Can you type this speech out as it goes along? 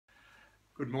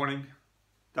Good morning.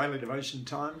 Daily devotion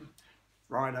time,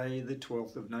 Friday the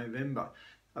 12th of November,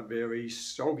 a very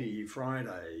soggy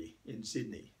Friday in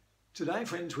Sydney. Today,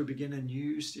 friends, we begin a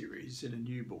new series in a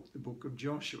new book, the book of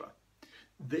Joshua.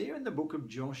 There in the book of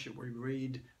Joshua, we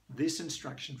read this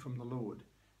instruction from the Lord: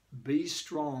 be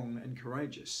strong and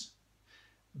courageous.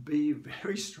 Be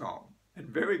very strong and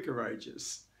very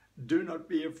courageous. Do not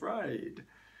be afraid.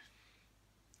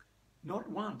 Not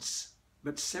once,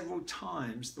 but several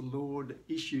times the Lord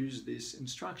issues this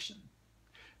instruction.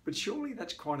 But surely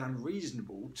that's quite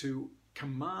unreasonable to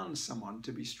command someone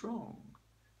to be strong,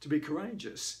 to be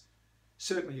courageous.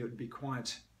 Certainly it would be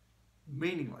quite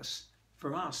meaningless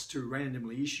for us to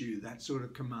randomly issue that sort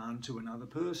of command to another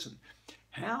person.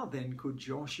 How then could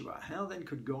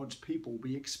God's people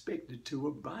be expected to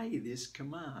obey this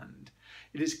command?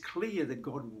 It is clear that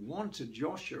God wanted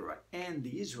Joshua and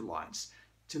the Israelites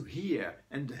to hear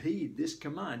and to heed this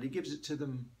command. He gives it to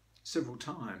them several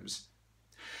times.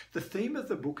 The theme of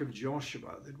the book of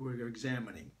Joshua that we're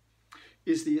examining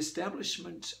is the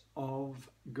establishment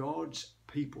of God's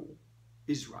people,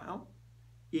 Israel,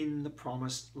 in the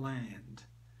promised land.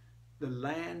 The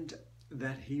land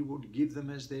that he would give them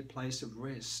as their place of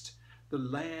rest. The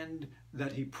land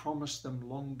that he promised them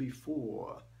long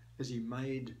before as he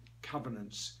made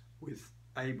covenants with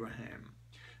Abraham.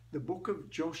 The book of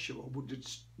Joshua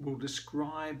will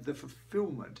describe the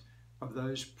fulfillment of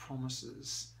those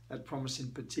promises, that promise in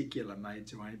particular made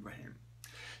to Abraham.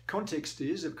 Context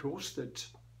is, of course, that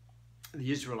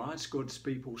the Israelites, God's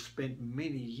people, spent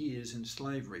many years in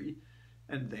slavery,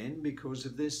 and then, because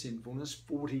of their sinfulness,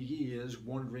 40 years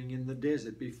wandering in the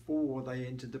desert before they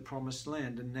entered the promised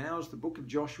land. And now, as the book of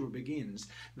Joshua begins,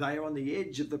 they are on the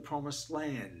edge of the promised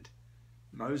land.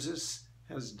 Moses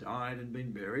has died and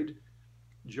been buried.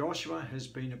 Joshua has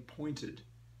been appointed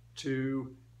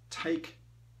to take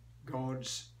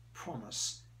God's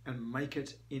promise and make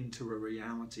it into a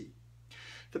reality.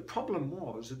 The problem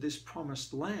was that this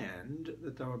promised land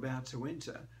that they were about to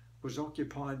enter was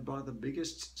occupied by the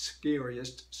biggest,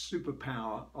 scariest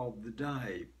superpower of the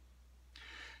day.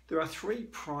 There are three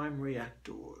primary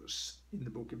actors in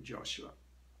the book of Joshua.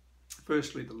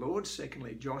 Firstly, the Lord,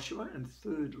 secondly, Joshua, and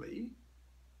thirdly,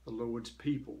 the Lord's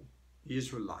people, the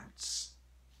Israelites.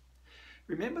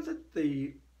 Remember that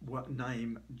the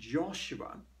name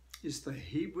Joshua is the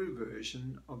Hebrew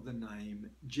version of the name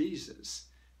Jesus,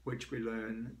 which we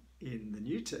learn in the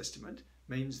New Testament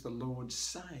means the Lord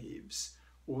saves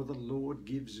or the Lord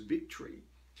gives victory.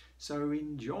 So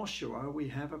in Joshua we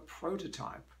have a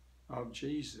prototype of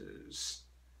Jesus.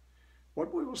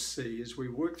 What we will see as we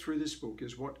work through this book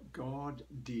is what God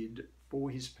did for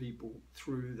his people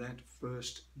through that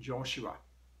first Joshua,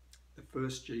 the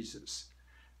first Jesus,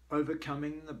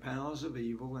 overcoming the powers of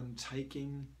evil and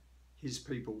taking his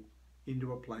people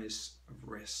into a place of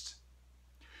rest.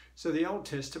 So the Old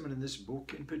Testament in this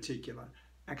book in particular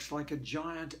acts like a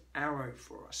giant arrow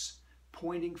for us,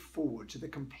 pointing forward to the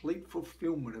complete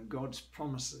fulfillment of God's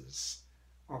promises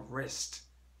of rest,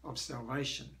 of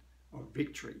salvation, of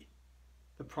victory,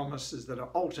 the promises that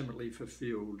are ultimately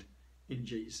fulfilled in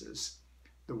Jesus,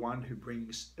 the one who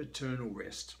brings eternal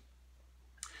rest.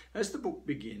 As the book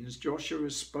begins, Joshua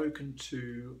is spoken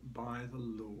to by the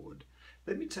Lord.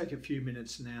 Let me take a few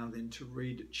minutes now then to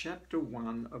read chapter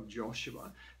 1 of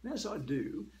Joshua. And as I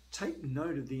do, take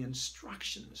note of the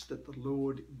instructions that the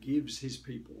Lord gives his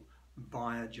people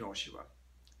via Joshua.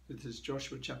 This is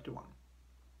Joshua chapter 1.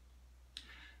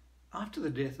 After the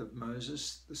death of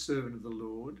Moses, the servant of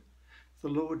the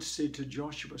Lord said to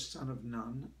Joshua, son of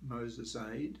Nun, Moses'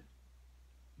 aide,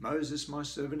 Moses, my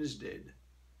servant, is dead.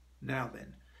 Now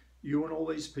then, you and all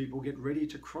these people get ready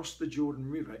to cross the Jordan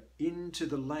River into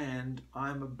the land I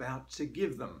am about to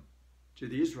give them, to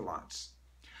the Israelites.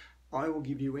 I will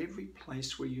give you every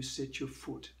place where you set your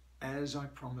foot, as I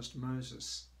promised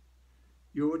Moses.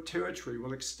 Your territory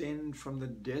will extend from the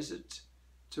desert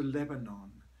to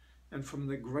Lebanon, and from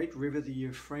the great river, the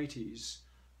Euphrates,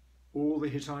 all the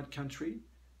Hittite country,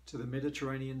 to the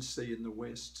Mediterranean Sea in the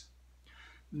west.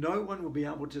 No one will be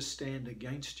able to stand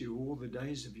against you all the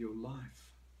days of your life.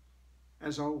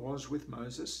 As I was with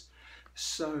Moses,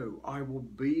 so I will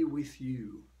be with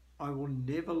you. I will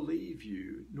never leave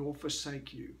you nor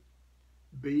forsake you.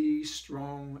 Be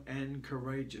strong and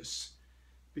courageous,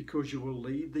 because you will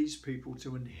lead these people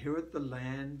to inherit the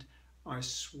land I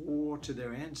swore to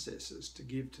their ancestors to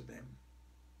give to them.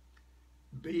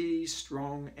 Be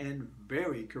strong and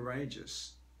very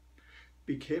courageous.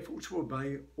 Be careful to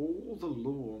obey all the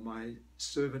law my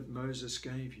servant Moses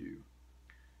gave you.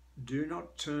 Do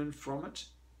not turn from it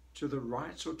to the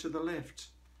right or to the left,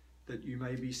 that you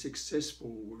may be successful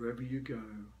wherever you go.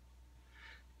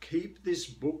 Keep this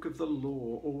book of the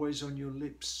law always on your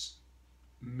lips.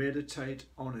 Meditate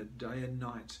on it day and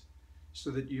night, so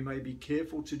that you may be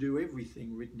careful to do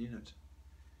everything written in it.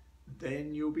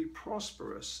 Then you'll be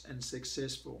prosperous and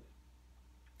successful.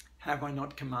 Have I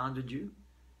not commanded you?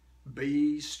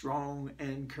 Be strong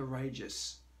and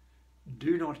courageous.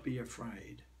 Do not be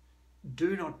afraid.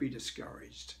 Do not be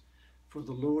discouraged, for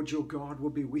the Lord your God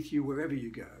will be with you wherever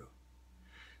you go.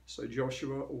 So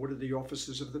Joshua ordered the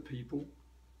officers of the people,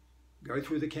 go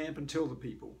through the camp and tell the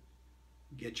people,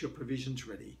 get your provisions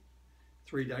ready.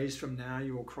 3 days from now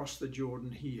you will cross the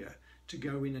Jordan here to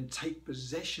go in and take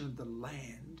possession of the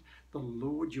land the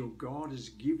Lord your God is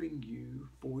giving you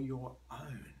for your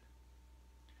own.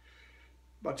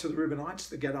 But to the Reubenites,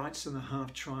 the Gadites, and the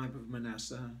half-tribe of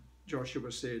Manasseh,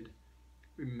 Joshua said,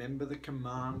 remember the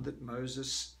command that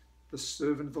Moses, the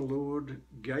servant of the Lord,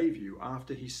 gave you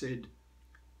after he said,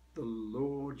 the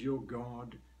Lord your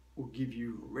God will give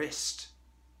you rest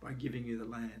by giving you the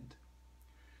land.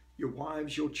 Your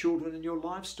wives, your children, and your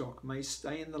livestock may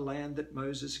stay in the land that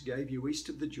Moses gave you east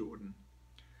of the Jordan.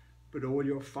 But all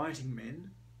your fighting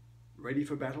men, ready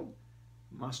for battle,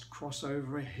 must cross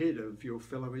over ahead of your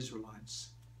fellow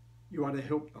Israelites. You are to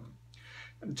help them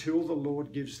until the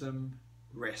Lord gives them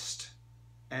rest,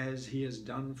 as he has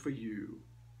done for you,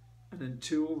 and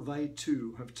until they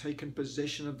too have taken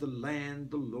possession of the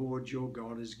land the Lord your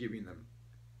God is giving them.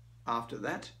 After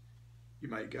that, you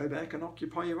may go back and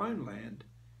occupy your own land,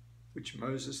 which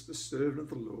Moses, the servant of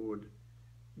the Lord,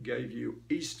 gave you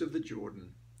east of the Jordan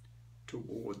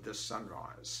toward the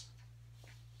sunrise.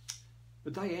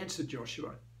 But they answered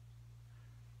Joshua,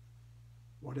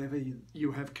 whatever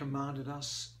you have commanded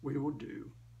us, we will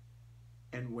do,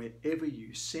 and wherever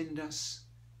you send us,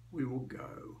 we will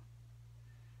go.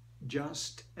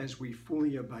 Just as we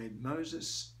fully obeyed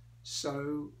Moses,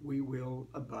 so we will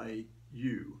obey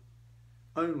you.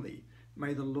 Only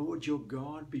may the Lord your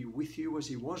God be with you as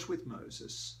he was with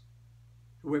Moses.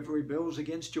 Whoever rebels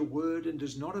against your word and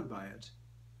does not obey it,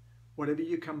 whatever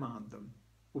you command them,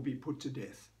 will be put to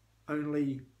death.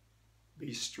 Only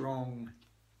be strong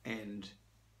and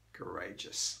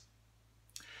courageous.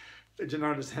 Did you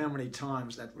notice how many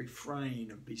times that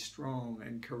refrain of be strong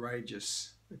and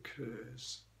courageous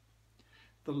occurs?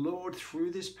 The Lord,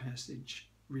 through this passage,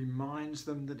 reminds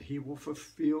them that he will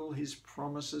fulfill his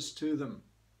promises to them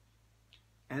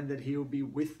and that he will be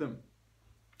with them.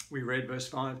 We read verse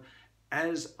 5,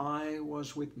 as I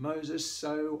was with Moses,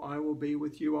 so I will be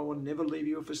with you. I will never leave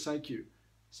you or forsake you.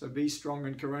 So be strong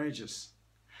and courageous.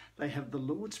 They have the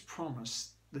Lord's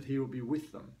promise that he will be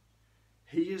with them.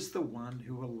 He is the one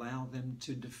who will allow them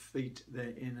to defeat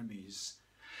their enemies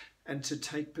and to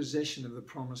take possession of the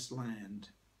promised land.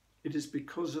 It is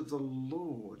because of the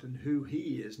Lord and who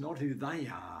he is, not who they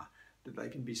are, that they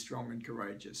can be strong and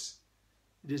courageous.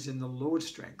 It is in the Lord's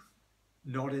strength,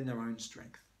 not in their own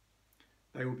strength.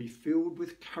 They will be filled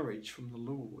with courage from the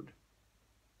Lord.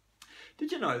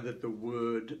 Did you know that the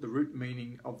root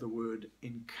meaning of the word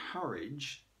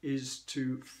encourage is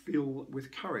to fill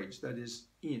with courage? That is,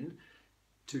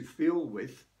 to fill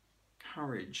with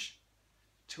courage.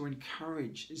 To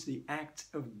encourage is the act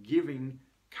of giving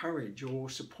courage or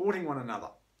supporting one another.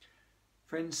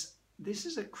 Friends, this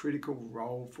is a critical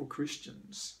role for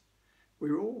Christians.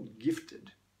 We're all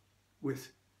gifted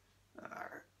with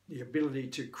the ability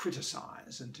to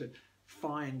criticize and to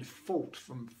find fault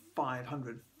from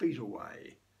 500 feet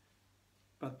away.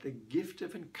 But the gift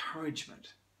of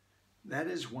encouragement, that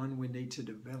is one we need to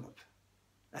develop.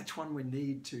 That's one we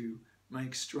need to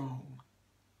make strong,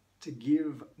 to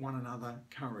give one another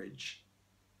courage.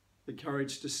 The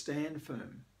courage to stand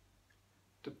firm,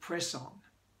 to press on,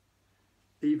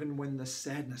 even when the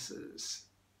sadnesses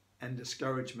and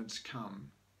discouragements come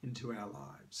into our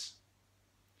lives.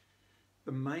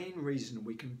 The main reason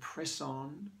we can press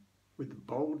on with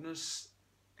boldness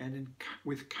and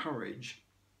with courage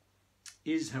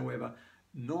is, however,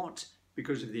 not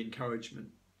because of the encouragement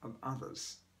of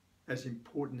others, as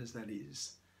important as that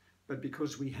is, but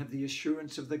because we have the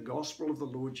assurance of the gospel of the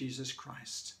Lord Jesus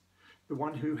Christ, the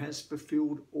one who has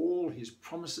fulfilled all his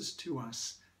promises to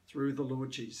us through the Lord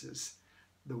Jesus,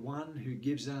 the one who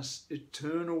gives us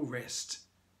eternal rest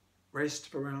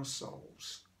for our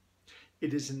souls.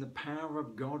 It is in the power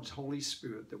of God's Holy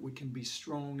Spirit that we can be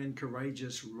strong and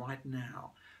courageous right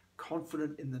now,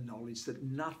 confident in the knowledge that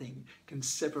nothing can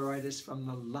separate us from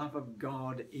the love of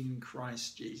God in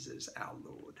Christ Jesus our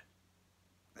Lord.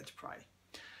 Let's pray.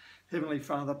 Heavenly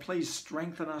Father, please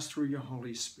strengthen us through your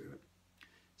Holy Spirit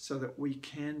so that we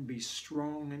can be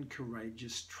strong and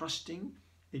courageous, trusting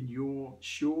in your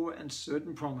sure and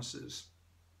certain promises.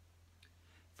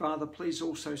 Father, please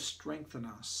also strengthen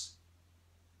us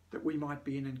that we might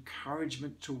be an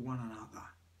encouragement to one another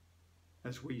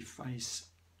as we face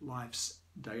life's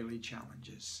daily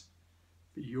challenges.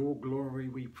 For your glory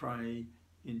we pray,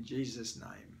 in Jesus'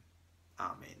 name.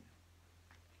 Amen.